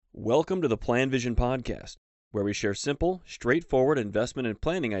Welcome to the PlanVision podcast, where we share simple, straightforward investment and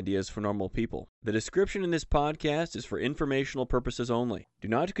planning ideas for normal people. The description in this podcast is for informational purposes only. Do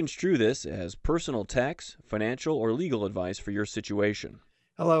not construe this as personal tax, financial, or legal advice for your situation.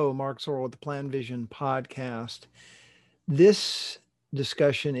 Hello, Mark Sorrell with the PlanVision podcast. This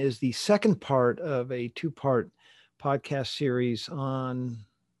discussion is the second part of a two-part podcast series on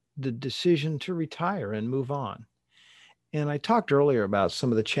the decision to retire and move on. And I talked earlier about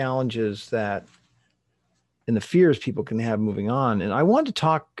some of the challenges that and the fears people can have moving on. And I want to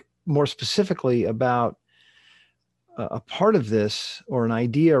talk more specifically about a part of this or an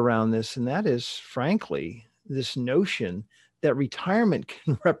idea around this, and that is, frankly, this notion that retirement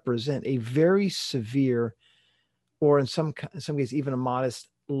can represent a very severe, or in some cases, even a modest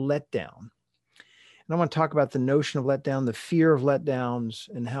letdown. And I want to talk about the notion of letdown, the fear of letdowns,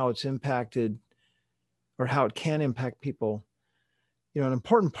 and how it's impacted or how it can impact people. You know, an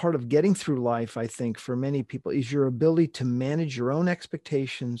important part of getting through life, I think, for many people is your ability to manage your own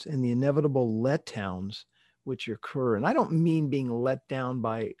expectations and the inevitable letdowns which occur. And I don't mean being let down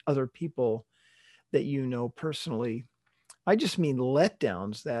by other people that you know personally. I just mean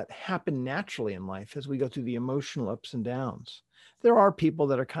letdowns that happen naturally in life as we go through the emotional ups and downs. There are people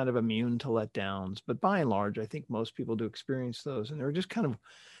that are kind of immune to letdowns, but by and large, I think most people do experience those. And they're just kind of,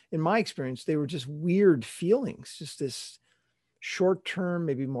 in my experience, they were just weird feelings, just this short-term,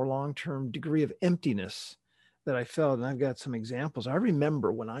 maybe more long-term degree of emptiness that I felt. And I've got some examples. I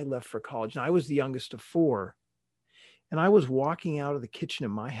remember when I left for college, and I was the youngest of four, and I was walking out of the kitchen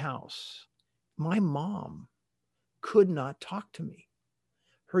in my house. My mom could not talk to me.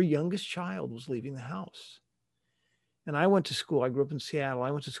 Her youngest child was leaving the house. And I went to school. I grew up in Seattle.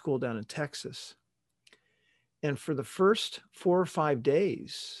 I went to school down in Texas. And for the first 4 or 5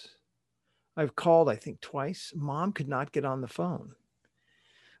 days, I've called, I think, twice. Mom could not get on the phone.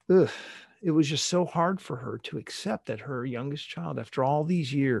 Ugh, it was just so hard for her to accept that her youngest child, after all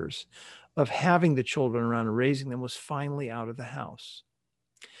these years of having the children around and raising them, was finally out of the house.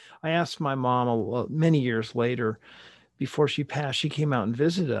 I asked my mom many years later, before she passed, she came out and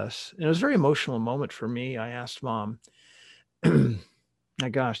visited us. And it was a very emotional moment for me. I asked Mom, my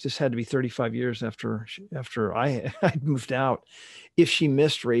gosh, this had to be 35 years after I'd moved out, if she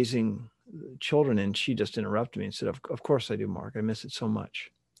missed raising children. And she just interrupted me and said, of course I do, Mark. I miss it so much.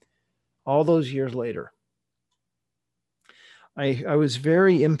 All those years later, I was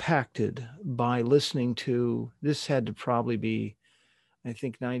very impacted by listening to, this had to probably be, I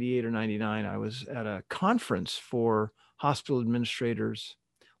think 98 or 99, I was at a conference for hospital administrators,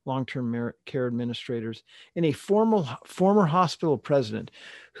 long-term care administrators, and a former hospital president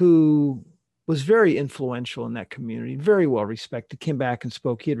who was very influential in that community, very well respected, came back and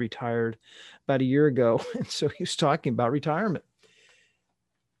spoke. He had retired about a year ago. And so he was talking about retirement.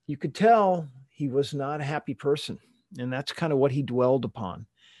 You could tell he was not a happy person. And that's kind of what he dwelled upon.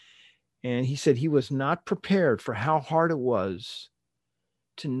 And he said he was not prepared for how hard it was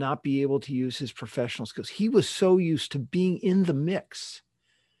to not be able to use his professional skills. He was so used to being in the mix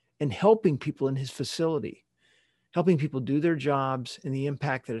and helping people in his facility, helping people do their jobs, and the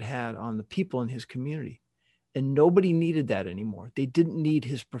impact that it had on the people in his community. And nobody needed that anymore. They didn't need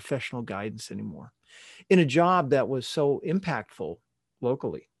his professional guidance anymore in a job that was so impactful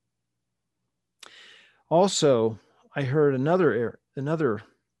locally. Also, I heard another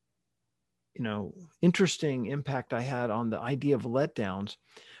interesting impact I had on the idea of letdowns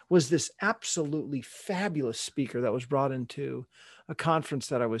was this absolutely fabulous speaker that was brought into a conference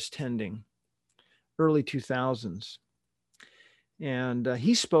that I was attending, early 2000s. And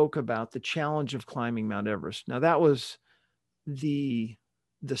he spoke about the challenge of climbing Mount Everest. Now, that was the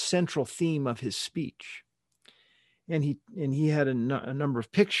central theme of his speech. And he had a number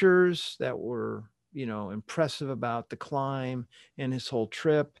of pictures that were, impressive about the climb and his whole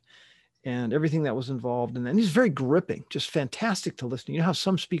trip and everything that was involved. And then he's very gripping, just fantastic to listen to. You know how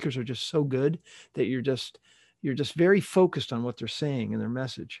some speakers are just so good that you're just very focused on what they're saying and their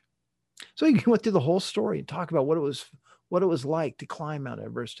message. So he went through the whole story and talked about what it was like to climb Mount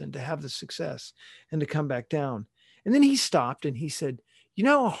Everest and to have the success and to come back down. And then he stopped and he said, you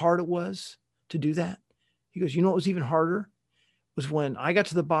know how hard it was to do that? He goes, you know what was even harder? Was when I got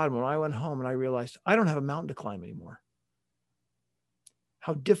to the bottom, when I went home and I realized I don't have a mountain to climb anymore.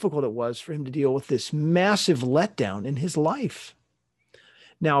 How difficult it was for him to deal with this massive letdown in his life.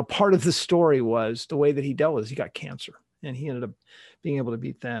 Now, part of the story was the way that he dealt with it. He got cancer, and he ended up being able to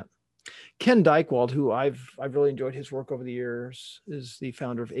beat that. Ken Dykewald, who I've really enjoyed his work over the years, is the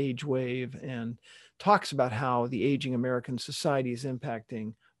founder of Age Wave and talks about how the aging American society is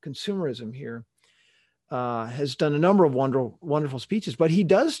impacting consumerism here. has done a number of wonderful speeches, but he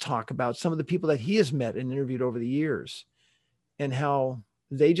does talk about some of the people that he has met and interviewed over the years and how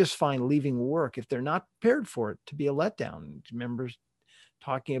they just find leaving work, if they're not prepared for it, to be a letdown. Members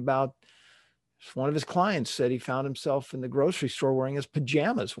talking about one of his clients said he found himself in the grocery store wearing his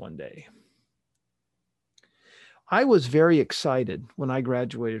pajamas one day. I was very excited when I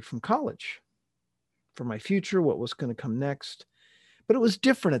graduated from college for my future, what was going to come next. But it was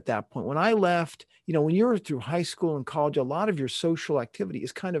different at that point. When I left, when you're through high school and college, a lot of your social activity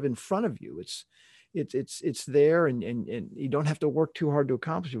is kind of in front of you. It's there, and you don't have to work too hard to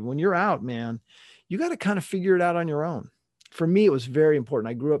accomplish it. When you're out, man, you got to kind of figure it out on your own. For me, it was very important.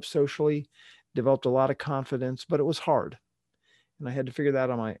 I grew up socially, developed a lot of confidence, but it was hard, and I had to figure that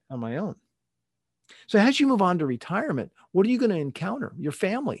out on my own. So as you move on to retirement, what are you going to encounter? Your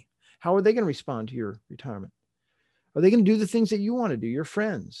family. How are they going to respond to your retirement? Are they going to do the things that you want to do? Your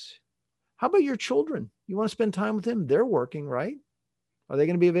friends? How about your children? You want to spend time with them? They're working, right? Are they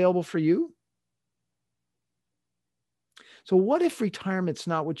going to be available for you? So what if retirement's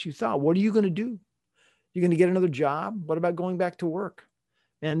not what you thought? What are you going to do? You're going to get another job? What about going back to work?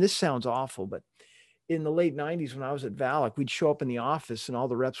 Man, this sounds awful, but in the late 90s, when I was at Valak, we'd show up in the office and all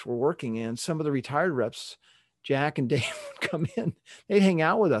the reps were working, and some of the retired reps, Jack and Dave, would come in. They'd hang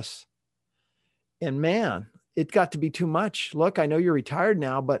out with us. And man, it got to be too much. Look, I know you're retired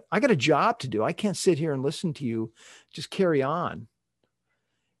now, but I got a job to do. I can't sit here and listen to you just carry on.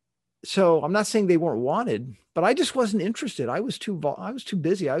 So I'm not saying they weren't wanted, but I just wasn't interested. I was too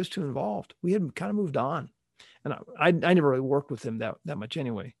busy. I was too involved. We had kind of moved on, and I never really worked with them that much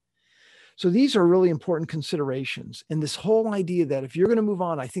anyway. So these are really important considerations. And this whole idea that if you're going to move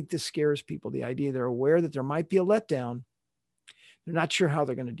on, I think this scares people. The idea they're aware that there might be a letdown. They're not sure how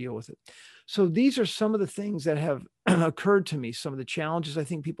they're going to deal with it. So these are some of the things that have occurred to me, some of the challenges I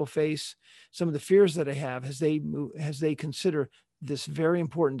think people face, some of the fears that I have as they consider this very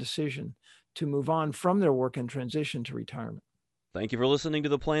important decision to move on from their work and transition to retirement. Thank you for listening to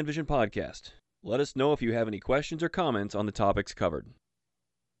the PlanVision podcast. Let us know if you have any questions or comments on the topics covered.